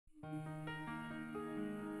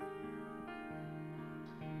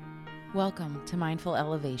Welcome to Mindful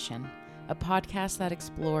Elevation, a podcast that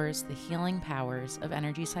explores the healing powers of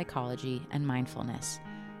energy psychology and mindfulness.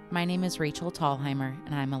 My name is Rachel Tallheimer,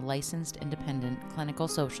 and I'm a licensed independent clinical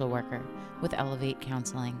social worker with Elevate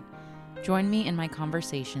Counseling. Join me in my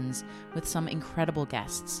conversations with some incredible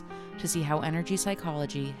guests to see how energy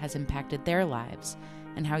psychology has impacted their lives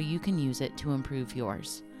and how you can use it to improve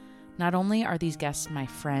yours. Not only are these guests my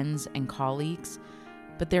friends and colleagues,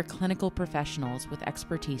 but they're clinical professionals with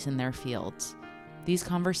expertise in their fields. These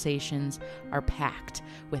conversations are packed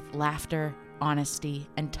with laughter, honesty,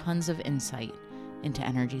 and tons of insight into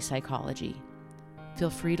energy psychology.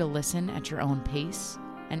 Feel free to listen at your own pace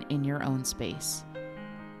and in your own space.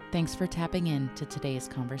 Thanks for tapping in to today's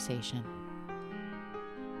conversation.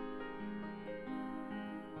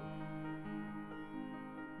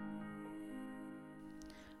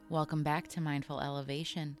 Welcome back to Mindful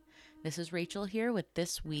Elevation. This is Rachel here with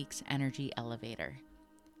this week's Energy Elevator.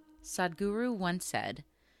 Sadhguru once said,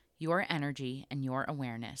 "Your energy and your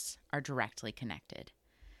awareness are directly connected."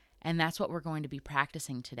 And that's what we're going to be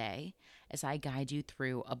practicing today as I guide you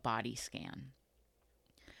through a body scan.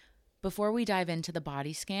 Before we dive into the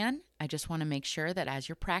body scan, I just want to make sure that as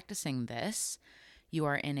you're practicing this, you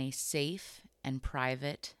are in a safe and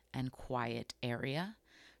private and quiet area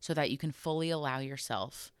so that you can fully allow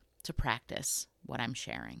yourself to practice what I'm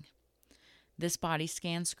sharing. This body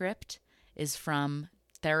scan script is from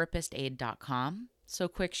therapistaid.com, so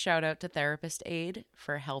quick shout out to Therapist Aid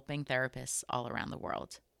for helping therapists all around the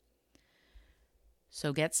world.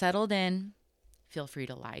 So get settled in, feel free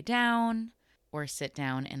to lie down or sit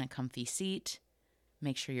down in a comfy seat,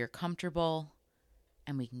 make sure you're comfortable,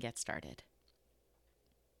 and we can get started.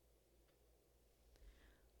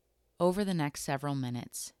 Over the next several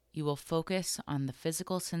minutes, you will focus on the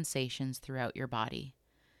physical sensations throughout your body.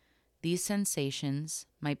 These sensations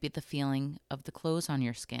might be the feeling of the clothes on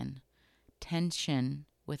your skin, tension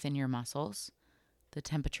within your muscles, the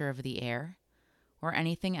temperature of the air, or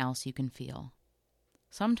anything else you can feel.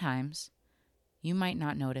 Sometimes, you might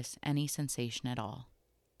not notice any sensation at all.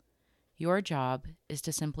 Your job is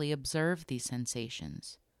to simply observe these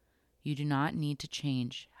sensations. You do not need to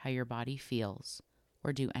change how your body feels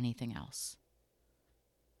or do anything else.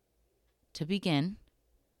 To begin,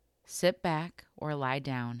 sit back or lie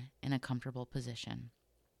down in a comfortable position.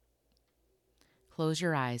 Close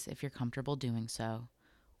your eyes if you're comfortable doing so,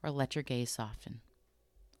 or let your gaze soften.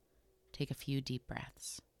 Take a few deep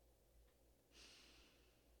breaths.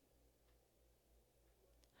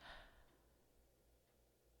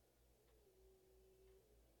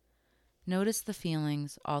 Notice the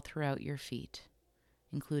feelings all throughout your feet,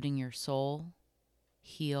 including your sole,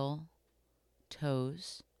 heel,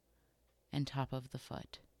 toes, and top of the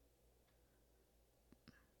foot.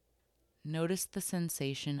 Notice the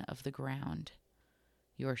sensation of the ground,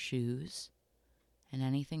 your shoes, and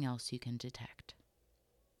anything else you can detect.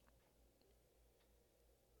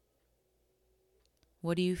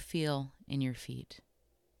 What do you feel in your feet?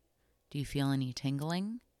 Do you feel any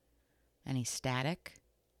tingling, any static,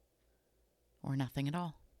 or nothing at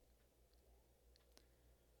all?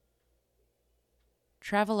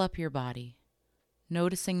 Travel up your body,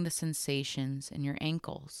 noticing the sensations in your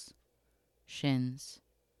ankles, shins,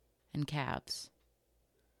 and calves.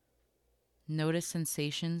 Notice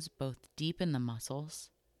sensations both deep in the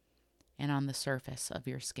muscles and on the surface of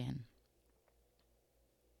your skin.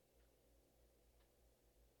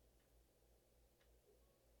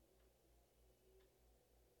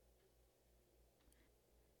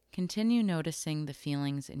 Continue noticing the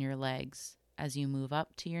feelings in your legs as you move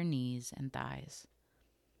up to your knees and thighs.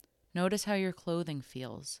 Notice how your clothing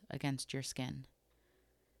feels against your skin.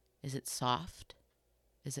 Is it soft?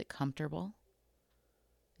 Is it comfortable?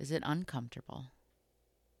 Is it uncomfortable?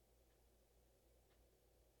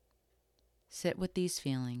 Sit with these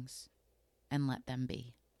feelings and let them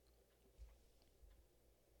be.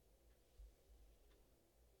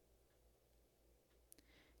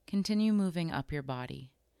 Continue moving up your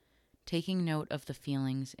body, taking note of the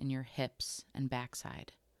feelings in your hips and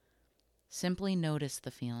backside. Simply notice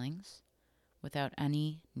the feelings without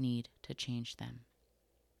any need to change them.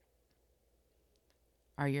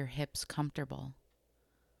 Are your hips comfortable?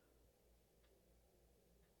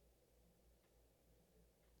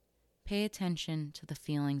 Pay attention to the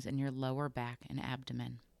feelings in your lower back and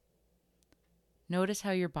abdomen. Notice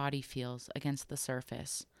how your body feels against the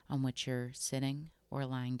surface on which you're sitting or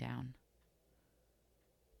lying down.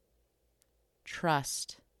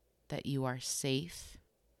 Trust that you are safe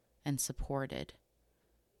and supported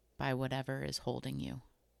by whatever is holding you.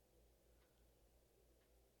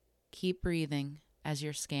 Keep breathing as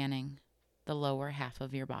you're scanning the lower half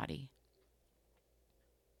of your body.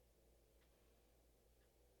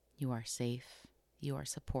 You are safe. You are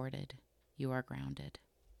supported. You are grounded.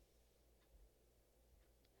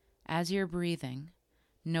 As you're breathing,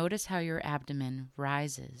 notice how your abdomen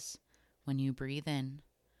rises when you breathe in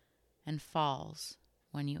and falls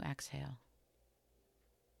when you exhale.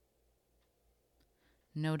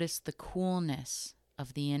 Notice the coolness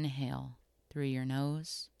of the inhale through your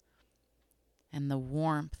nose and the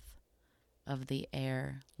warmth of the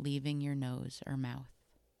air leaving your nose or mouth.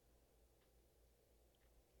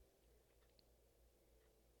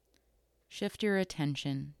 Shift your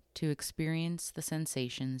attention to experience the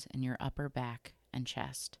sensations in your upper back and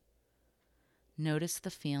chest. Notice the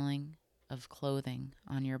feeling of clothing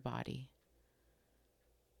on your body.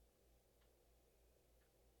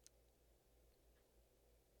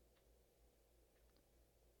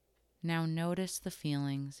 Now notice the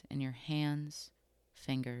feelings in your hands,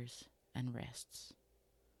 fingers, and wrists.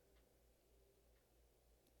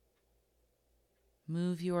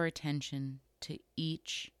 Move your attention to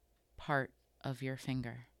each part of your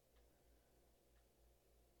finger,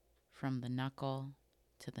 from the knuckle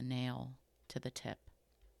to the nail to the tip.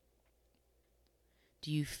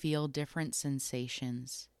 Do you feel different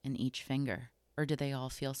sensations in each finger, or do they all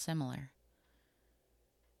feel similar?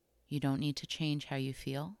 You don't need to change how you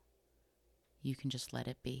feel. You can just let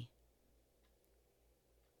it be.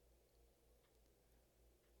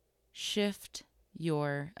 Shift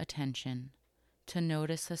your attention to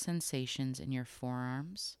notice the sensations in your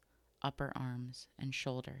forearms, upper arms, and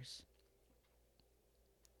shoulders.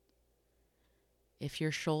 If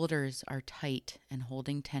your shoulders are tight and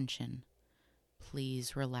holding tension,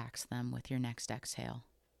 please relax them with your next exhale.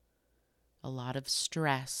 A lot of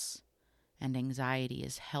stress and anxiety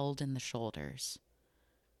is held in the shoulders.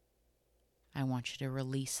 I want you to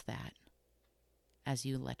release that as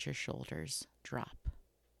you let your shoulders drop.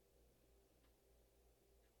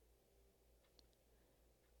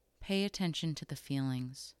 Pay attention to the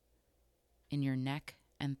feelings in your neck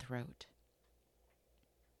and throat.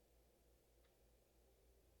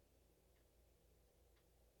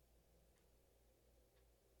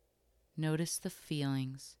 Notice the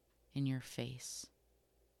feelings in your face.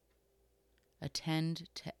 Attend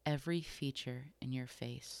to every feature in your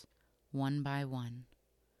face, one by one.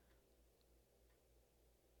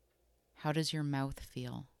 How does your mouth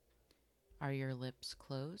feel? Are your lips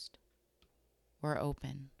closed or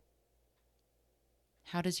open?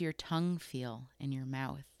 How does your tongue feel in your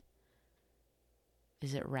mouth?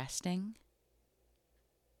 Is it resting?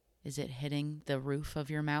 Is it hitting the roof of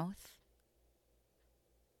your mouth?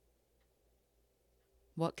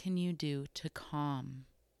 What can you do to calm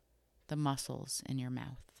the muscles in your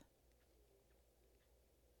mouth?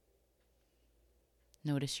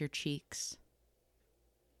 Notice your cheeks.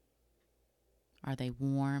 Are they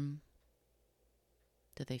warm?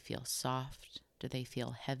 Do they feel soft? Do they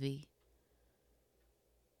feel heavy?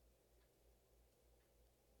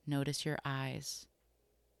 Notice your eyes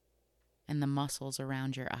and the muscles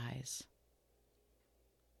around your eyes.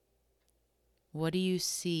 What do you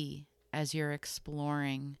see as you're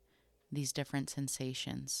exploring these different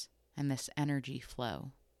sensations and this energy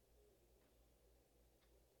flow?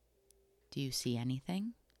 Do you see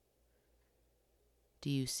anything? Do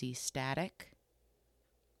you see static?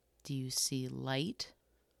 Do you see light?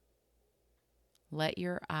 Let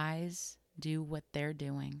your eyes do what they're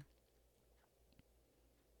doing.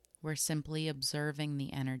 We're simply observing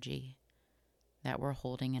the energy that we're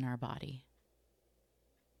holding in our body.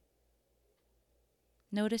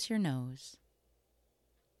 Notice your nose.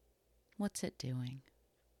 What's it doing?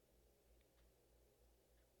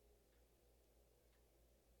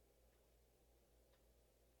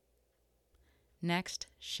 Next,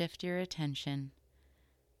 shift your attention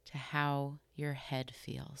to how your head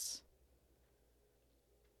feels.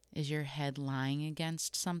 Is your head lying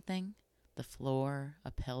against something? The floor, a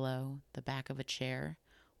pillow, the back of a chair,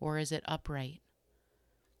 or is it upright?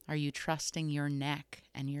 Are you trusting your neck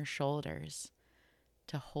and your shoulders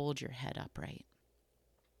to hold your head upright?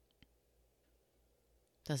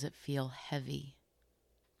 Does it feel heavy?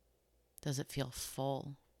 Does it feel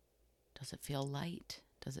full? Does it feel light?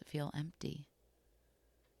 Does it feel empty?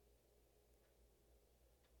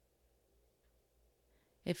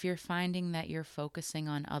 If you're finding that you're focusing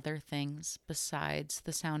on other things besides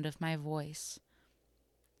the sound of my voice,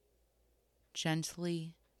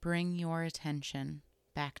 gently bring your attention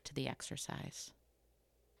back to the exercise.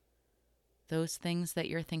 Those things that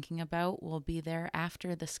you're thinking about will be there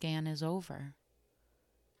after the scan is over.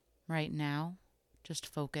 Right now, just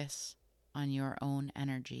focus on your own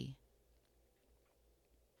energy.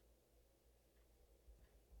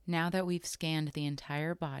 Now that we've scanned the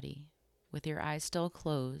entire body, with your eyes still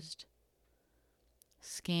closed,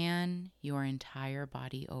 Scan your entire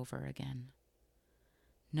body over again,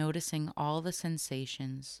 noticing all the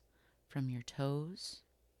sensations from your toes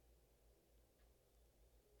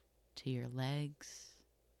to your legs,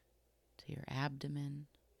 to your abdomen,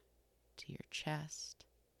 to your chest,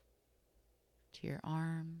 to your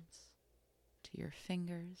arms, to your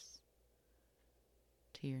fingers,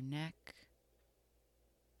 to your neck,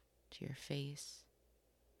 to your face,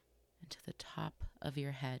 and to the top of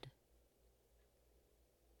your head.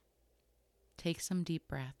 Take some deep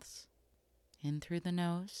breaths, in through the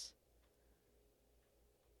nose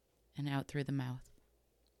and out through the mouth.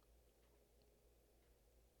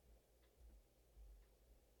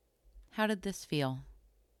 How did this feel?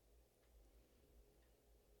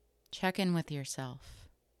 Check in with yourself.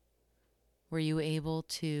 Were you able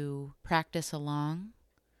to practice along?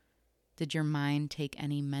 Did your mind take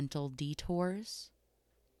any mental detours?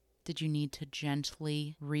 Did you need to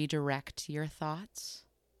gently redirect your thoughts?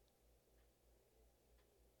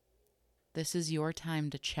 This is your time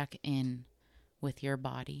to check in with your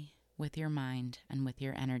body, with your mind, and with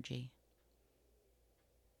your energy.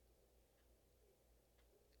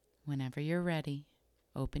 Whenever you're ready,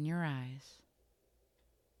 open your eyes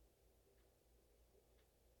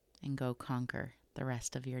and go conquer the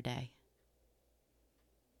rest of your day.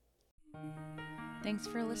 Thanks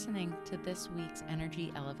for listening to this week's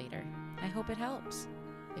Energy Elevator. I hope it helps.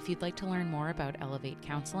 If you'd like to learn more about Elevate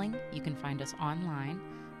Counseling, you can find us online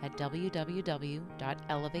at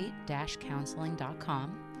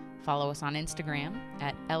www.elevate-counseling.com. Follow us on Instagram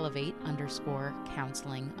at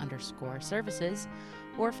elevate_counseling_services,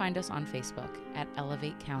 or find us on Facebook at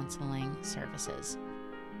Elevate Counseling Services.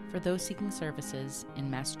 For those seeking services in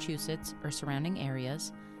Massachusetts or surrounding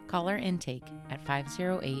areas, call our intake at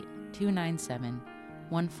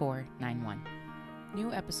 508-297-1491.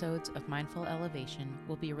 New episodes of Mindful Elevation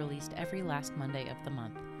will be released every last Monday of the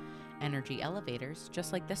month. Energy elevators,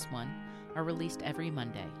 just like this one, are released every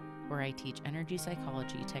Monday, where I teach energy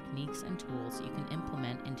psychology techniques and tools you can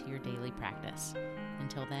implement into your daily practice.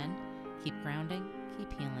 Until then, keep grounding,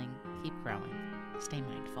 keep healing, keep growing. Stay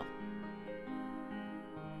mindful.